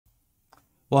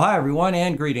Well, hi everyone,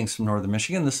 and greetings from Northern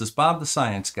Michigan. This is Bob the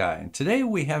Science Guy, and today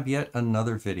we have yet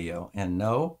another video, and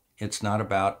no, it's not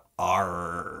about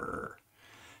R.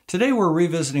 Today we're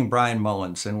revisiting Brian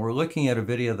Mullin's, and we're looking at a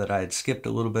video that I had skipped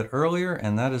a little bit earlier,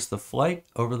 and that is the flight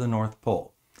over the North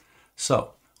Pole.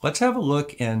 So, let's have a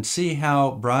look and see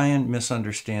how Brian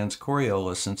misunderstands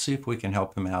Coriolis and see if we can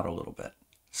help him out a little bit.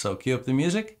 So, cue up the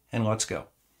music, and let's go.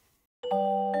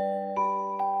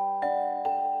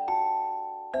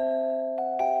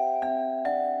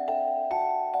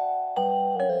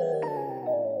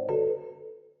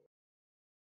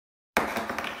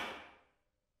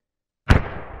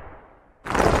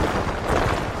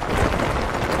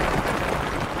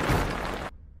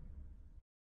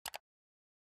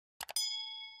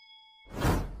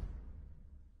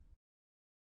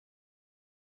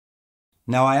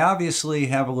 Now, I obviously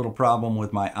have a little problem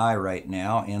with my eye right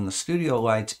now, and the studio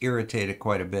lights irritate it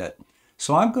quite a bit.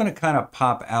 So I'm going to kind of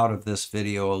pop out of this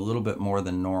video a little bit more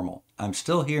than normal. I'm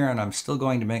still here and I'm still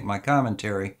going to make my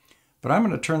commentary, but I'm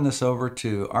going to turn this over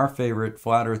to our favorite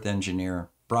flat earth engineer,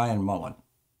 Brian Mullin.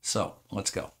 So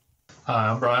let's go. Hi,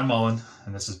 I'm Brian Mullin,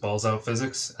 and this is Balls Out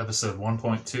Physics, episode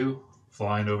 1.2,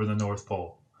 Flying Over the North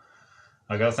Pole.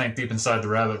 I got to thank Deep Inside the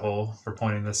Rabbit Hole for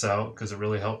pointing this out, because it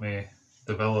really helped me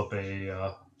develop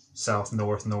a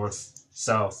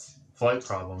south-north-north-south flight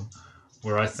problem,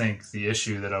 where I think the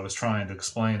issue that I was trying to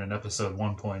explain in episode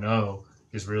 1.0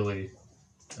 is really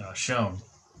shown.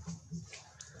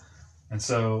 And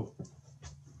so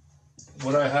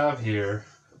what I have here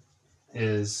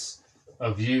is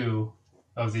a view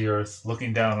of the Earth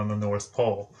looking down on the North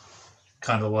Pole,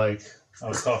 kind of like I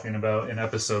was talking about in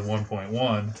episode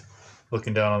 1.1,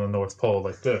 looking down on the North Pole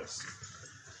like this.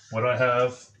 What I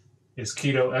have is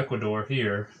Quito, Ecuador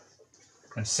here,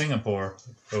 and Singapore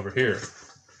over here.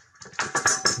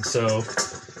 And so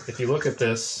if you look at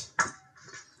this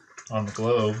on the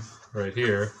globe right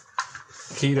here,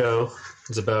 Quito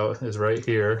is right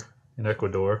here in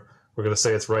Ecuador. We're going to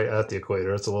say it's right at the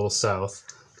equator. It's a little south.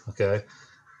 Okay.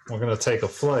 We're going to take a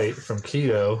flight from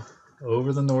Quito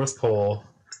over the North Pole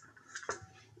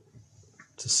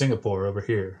to Singapore over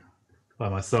here by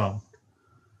my thumb.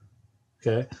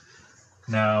 Okay.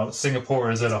 Now,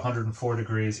 Singapore is at 104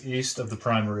 degrees east of the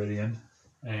prime meridian,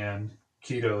 and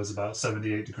Quito is about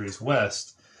 78 degrees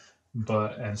west,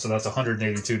 and so that's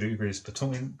 182 degrees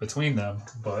between them,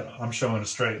 but I'm showing a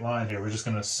straight line here. We're just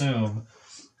going to assume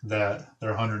that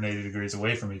they're 180 degrees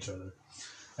away from each other.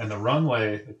 And the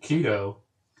runway at Quito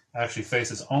actually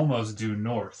faces almost due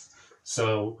north.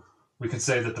 So we can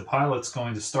say that the pilot's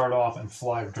going to start off and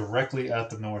fly directly at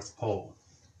the North Pole.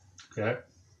 Okay?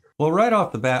 Well, right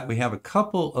off the bat, we have a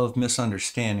couple of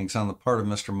misunderstandings on the part of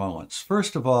Mr. Mullins.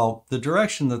 First of all, the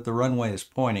direction that the runway is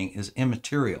pointing is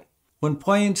immaterial. When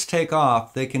planes take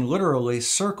off, they can literally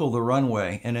circle the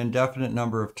runway an indefinite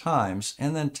number of times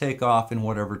and then take off in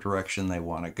whatever direction they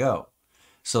want to go.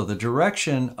 So the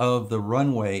direction of the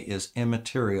runway is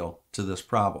immaterial to this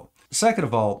problem. Second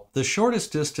of all, the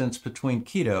shortest distance between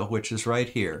Quito, which is right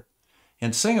here,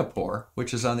 and Singapore,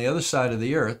 which is on the other side of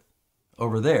the Earth,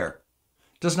 over there,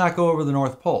 does not go over the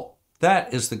North Pole.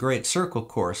 That is the great circle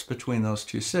course between those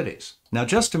two cities. Now,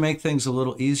 just to make things a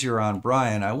little easier on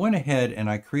Brian, I went ahead and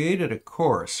I created a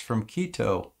course from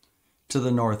Quito to the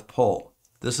North Pole.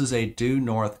 This is a due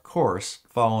north course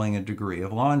following a degree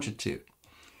of longitude.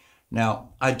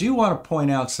 Now, I do want to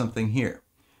point out something here.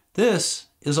 This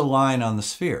is a line on the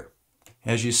sphere.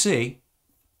 As you see,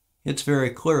 it's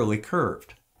very clearly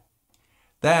curved.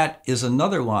 That is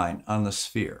another line on the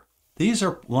sphere. These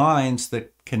are lines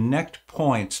that connect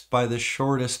points by the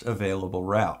shortest available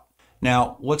route.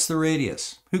 Now, what's the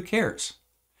radius? Who cares?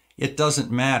 It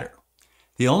doesn't matter.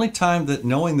 The only time that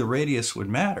knowing the radius would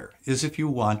matter is if you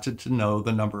wanted to know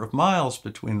the number of miles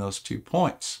between those 2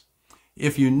 points.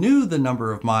 If you knew the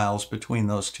number of miles between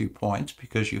those 2 points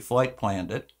because you flight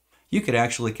planned it, you could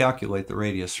actually calculate the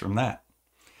radius from that.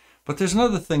 But there's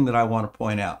another thing that I want to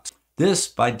point out. This,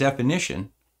 by definition,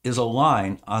 is a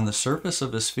line on the surface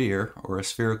of a sphere or a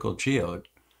spherical geode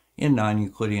in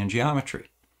non-Euclidean geometry.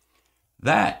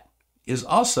 That is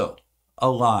also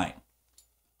a line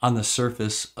on the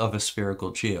surface of a spherical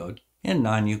geode in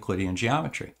non-Euclidean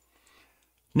geometry.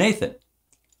 Nathan,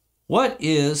 what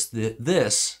is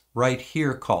this right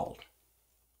here called?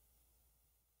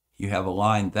 You have a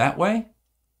line that way,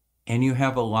 and you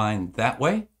have a line that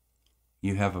way.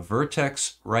 You have a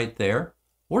vertex right there.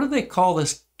 What do they call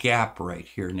this gap right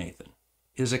here, Nathan?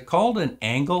 Is it called an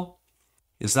angle?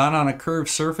 Is that on a curved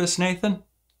surface, Nathan?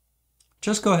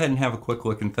 Just go ahead and have a quick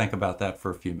look and think about that for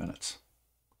a few minutes.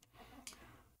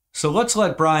 So let's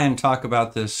let Brian talk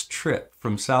about this trip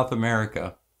from South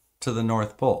America to the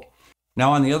North Pole.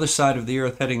 Now on the other side of the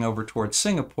Earth heading over towards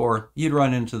Singapore, you'd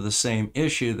run into the same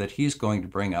issue that he's going to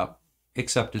bring up,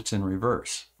 except it's in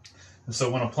reverse. And so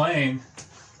when a plane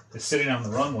is sitting on the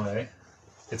runway,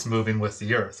 it's moving with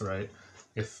the Earth, right?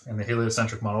 If in the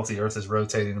heliocentric model, if the Earth is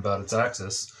rotating about its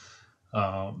axis,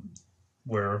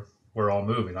 we're all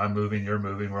moving. I'm moving, you're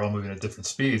moving, we're all moving at different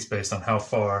speeds based on how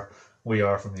far we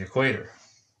are from the equator.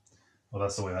 Well,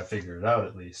 that's the way I figure it out,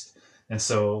 at least. And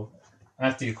so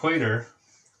at the equator,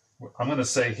 I'm going to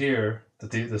say here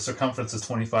that the circumference is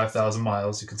 25,000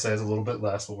 miles. You could say it's a little bit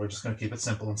less, but we're just going to keep it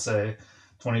simple and say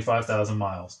 25,000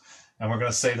 miles. And we're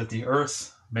going to say that the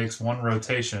Earth makes one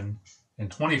rotation in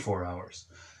 24 hours.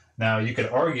 Now, you could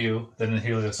argue that in a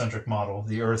heliocentric model,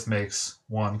 the Earth makes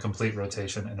one complete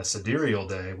rotation in a sidereal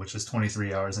day, which is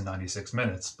 23 hours and 96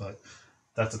 minutes, but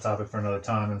that's a topic for another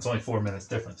time, and it's only 4 minutes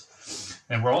difference.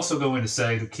 And we're also going to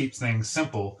say, to keep things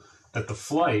simple, that the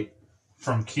flight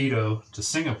from Quito to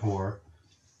Singapore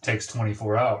takes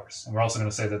 24 hours. And we're also going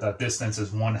to say that that distance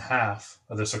is 1/2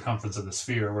 of the circumference of the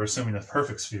sphere. We're assuming a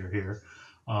perfect sphere here.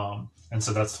 And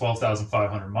so that's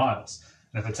 12,500 miles.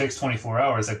 And if it takes 24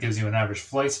 hours, that gives you an average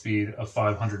flight speed of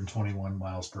 521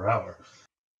 miles per hour.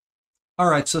 All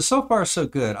right, so far so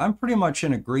good. I'm pretty much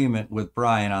in agreement with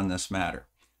Brian on this matter.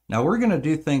 Now we're going to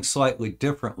do things slightly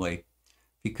differently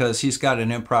because he's got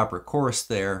an improper course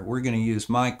there. We're going to use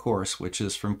my course, which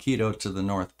is from Quito to the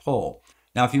North Pole.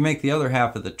 Now, if you make the other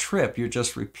half of the trip, you're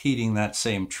just repeating that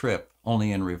same trip,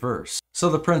 only in reverse. So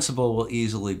the principle will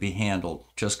easily be handled,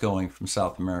 just going from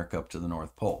South America up to the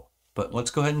North Pole. But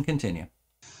let's go ahead and continue.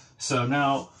 So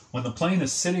now, when the plane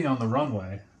is sitting on the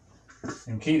runway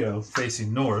in Quito,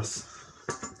 facing north,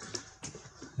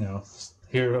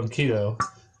 here on Quito,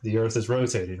 the Earth is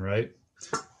rotating, right?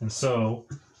 And so,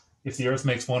 if the Earth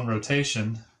makes one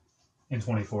rotation in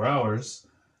 24 hours,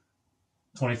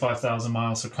 25,000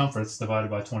 miles circumference divided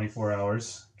by 24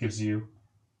 hours gives you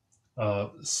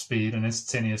speed and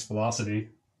instantaneous velocity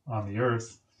on the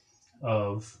Earth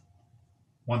of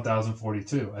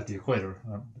 1,042 at the equator.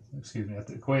 At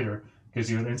the equator gives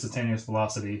you an instantaneous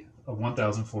velocity of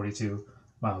 1,042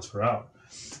 miles per hour.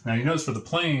 Now you notice for the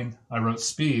plane, I wrote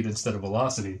speed instead of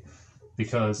velocity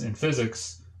because in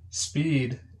physics,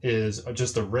 speed is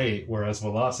just a rate, whereas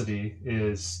velocity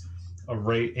is a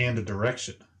rate and a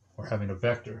direction, or having a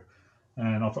vector.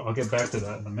 And I'll get back to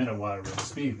that in a minute why I wrote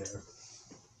speed there.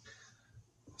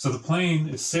 So the plane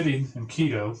is sitting in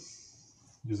Quito,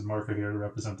 use a marker here to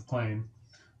represent the plane,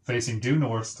 facing due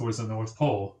north towards the North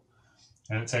Pole,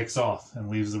 and it takes off and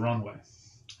leaves the runway.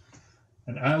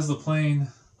 And as the plane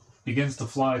begins to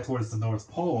fly towards the North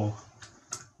Pole,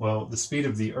 well, the speed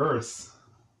of the Earth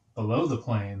below the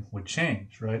plane would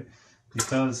change, right?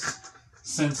 Because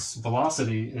since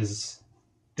velocity is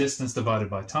distance divided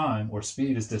by time, or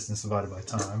speed is distance divided by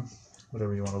time,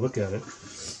 whatever you want to look at it,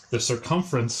 the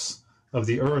circumference of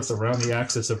the Earth around the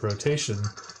axis of rotation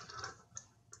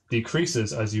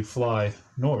decreases as you fly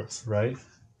north, right?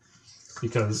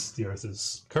 Because the Earth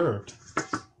is curved.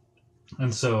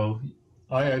 And so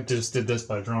I just did this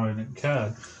by drawing it in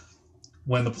CAD.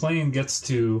 When the plane gets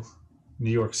to New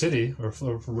York City, or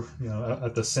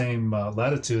at the same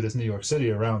latitude as New York City,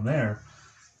 around there,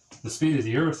 the speed of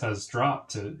the Earth has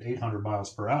dropped to 800 miles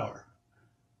per hour.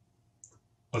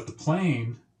 But the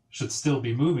plane should still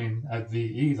be moving at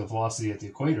VE, the velocity at the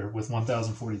equator, with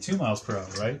 1,042 miles per hour,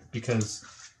 right? Because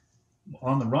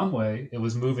on the runway, it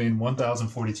was moving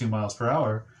 1,042 miles per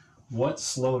hour. What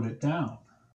slowed it down?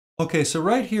 Okay, so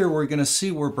right here, we're going to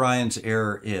see where Brian's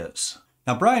error is.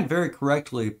 Now, Brian very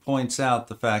correctly points out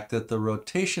the fact that the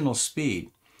rotational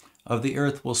speed of the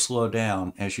Earth will slow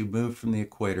down as you move from the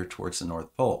equator towards the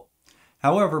North Pole.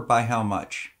 However, by how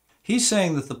much? He's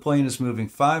saying that the plane is moving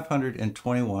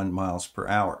 521 miles per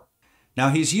hour. Now,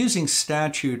 he's using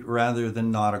statute rather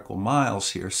than nautical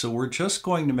miles here, so we're just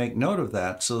going to make note of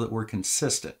that so that we're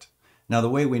consistent. Now, the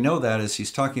way we know that is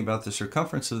he's talking about the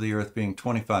circumference of the Earth being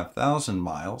 25,000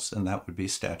 miles, and that would be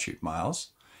statute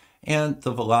miles, and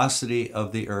the velocity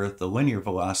of the Earth, the linear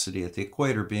velocity at the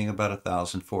equator, being about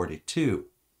 1,042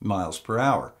 miles per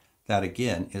hour. That,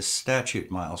 again, is statute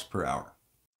miles per hour.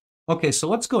 Okay, so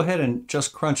let's go ahead and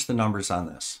just crunch the numbers on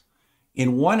this.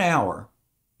 In 1 hour,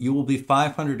 you will be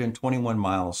 521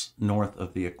 miles north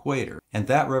of the equator, and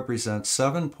that represents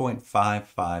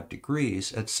 7.55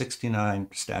 degrees at 69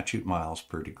 statute miles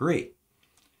per degree.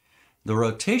 The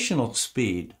rotational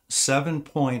speed,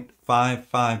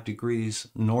 7.55 degrees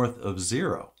north of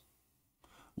zero,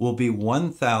 will be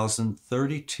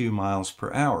 1,032 miles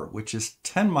per hour, which is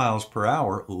 10 miles per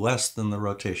hour less than the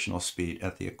rotational speed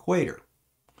at the equator.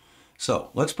 So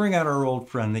let's bring out our old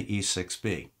friend, the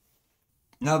E6b.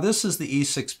 Now this is the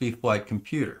E6b Flight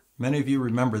Computer, Many of you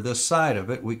remember this side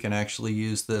of it. We can actually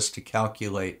use this to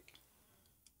calculate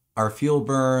our fuel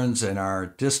burns and our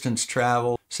distance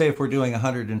travel. Say if we're doing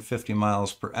 150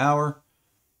 miles per hour,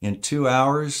 in 2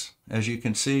 hours, as you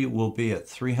can see, we'll be at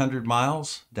 300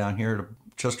 miles down here to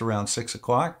just around 6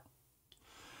 o'clock.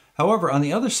 However, on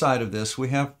the other side of this, we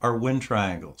have our wind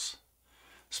triangles.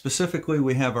 Specifically,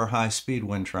 we have our high-speed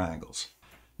wind triangles.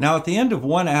 Now, at the end of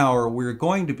 1 hour, we're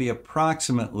going to be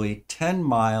approximately 10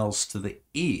 miles to the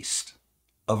east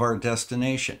of our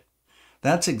destination.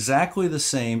 That's exactly the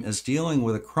same as dealing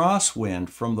with a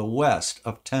crosswind from the west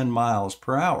of 10 miles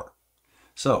per hour.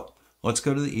 So, let's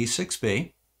go to the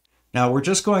E6b. Now, we're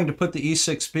just going to put the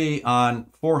E6b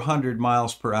on 400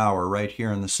 miles per hour right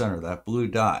here in the center, that blue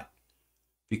dot.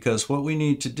 Because what we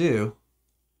need to do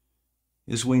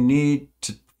is we need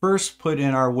to first put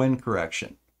in our wind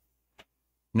correction.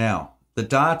 Now, the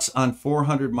dot's on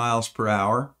 400 miles per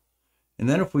hour. And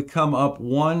then if we come up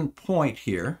 1 point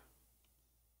here,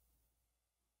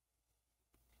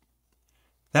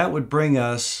 that would bring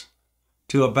us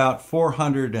to about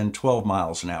 412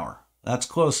 miles an hour. That's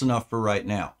close enough for right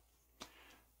now.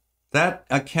 That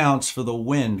accounts for the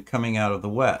wind coming out of the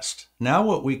west. Now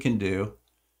what we can do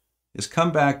is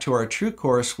come back to our true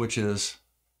course, which is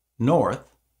north,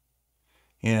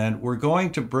 and we're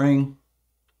going to bring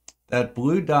that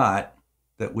blue dot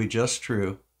that we just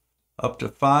drew up to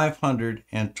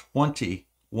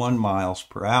 521 miles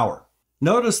per hour.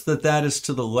 Notice that that is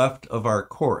to the left of our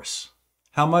course.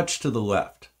 How much to the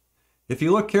left? If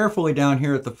you look carefully down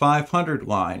here at the 500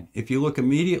 line, if you look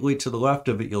immediately to the left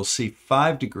of it, you'll see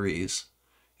 5 degrees,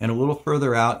 and a little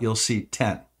further out, you'll see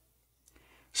 10.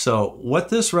 So what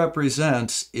this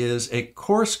represents is a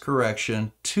course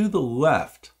correction to the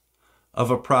left of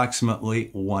approximately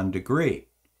 1 degree.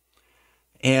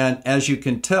 And as you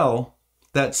can tell,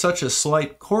 that's such a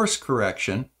slight course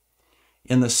correction.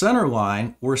 In the center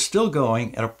line, we're still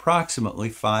going at approximately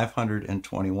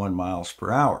 521 miles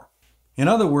per hour. In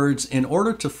other words, in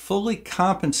order to fully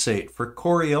compensate for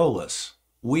Coriolis,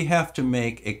 we have to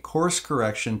make a course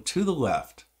correction to the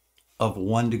left of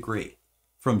 1 degree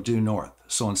from due north.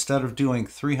 So instead of doing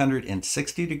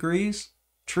 360 degrees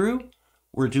true,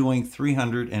 we're doing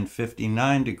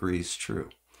 359 degrees true.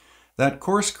 That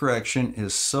course correction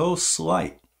is so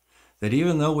slight that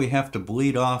even though we have to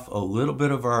bleed off a little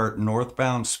bit of our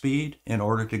northbound speed in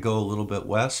order to go a little bit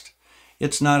west,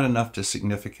 it's not enough to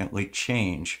significantly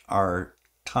change our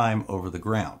time over the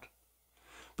ground.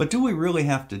 But do we really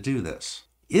have to do this?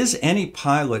 Is any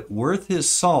pilot worth his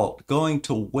salt going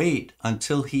to wait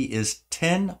until he is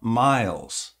 10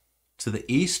 miles to the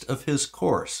east of his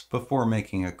course before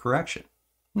making a correction?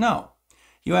 No.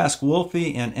 You ask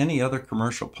Wolfie and any other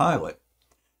commercial pilot,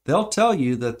 they'll tell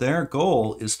you that their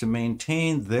goal is to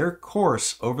maintain their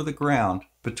course over the ground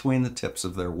between the tips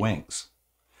of their wings.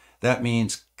 That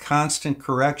means constant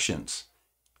corrections,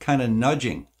 kind of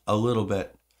nudging a little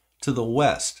bit to the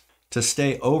west to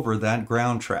stay over that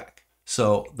ground track.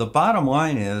 So the bottom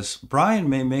line is, Brian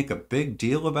may make a big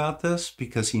deal about this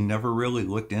because he never really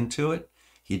looked into it.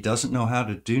 He doesn't know how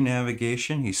to do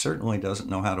navigation. He certainly doesn't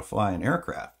know how to fly an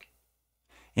aircraft.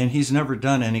 And he's never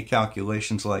done any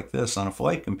calculations like this on a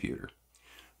flight computer.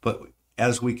 But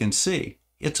as we can see,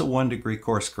 it's a 1 degree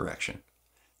course correction.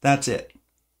 That's it.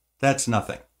 That's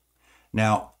nothing.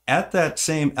 Now, at that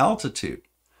same altitude,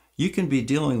 you can be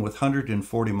dealing with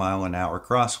 140 mile an hour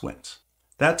crosswinds.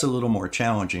 That's a little more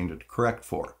challenging to correct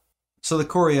for. So the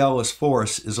Coriolis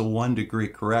force is a 1 degree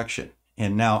correction.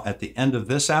 And now at the end of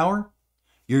this hour,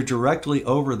 you're directly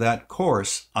over that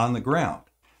course on the ground.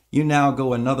 You now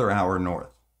go another hour north.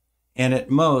 And at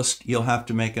most, you'll have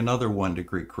to make another 1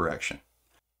 degree correction.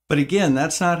 But again,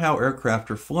 that's not how aircraft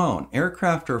are flown.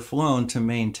 Aircraft are flown to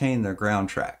maintain their ground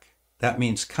track. That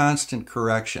means constant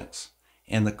corrections.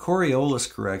 And the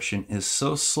Coriolis correction is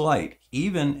so slight,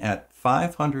 even at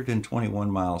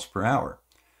 521 miles per hour,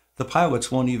 the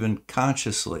pilots won't even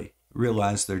consciously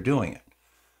realize they're doing it.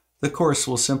 The course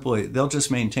will they'll just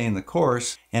maintain the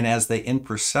course, and as they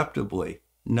imperceptibly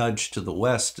nudge to the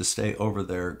west to stay over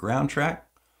their ground track,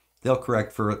 they'll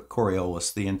correct for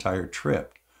Coriolis the entire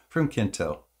trip from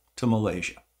Quinto to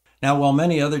Malaysia. Now, while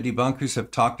many other debunkers have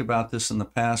talked about this in the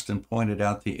past and pointed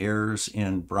out the errors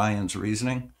in Brian's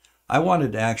reasoning, I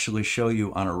wanted to actually show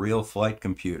you on a real flight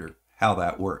computer how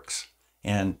that works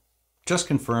and just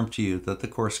confirm to you that the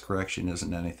course correction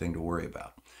isn't anything to worry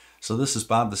about. So this is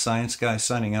Bob the Science Guy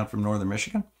signing out from Northern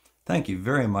Michigan. Thank you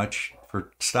very much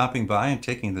for stopping by and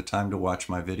taking the time to watch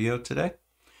my video today.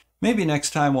 Maybe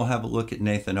next time we'll have a look at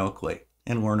Nathan Oakley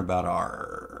and learn about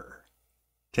R.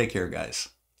 Take care, guys.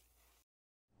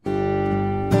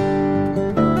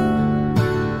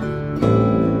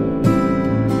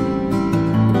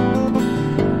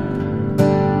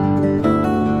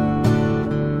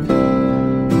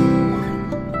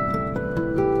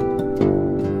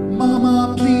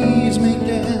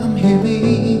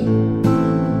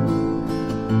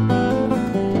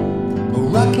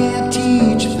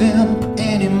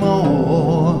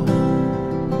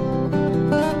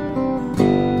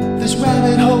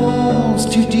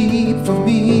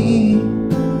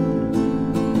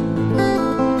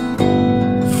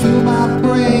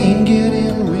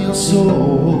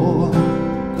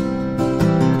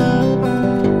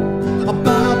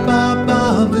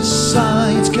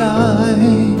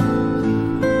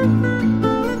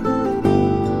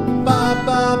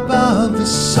 the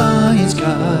science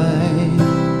guy.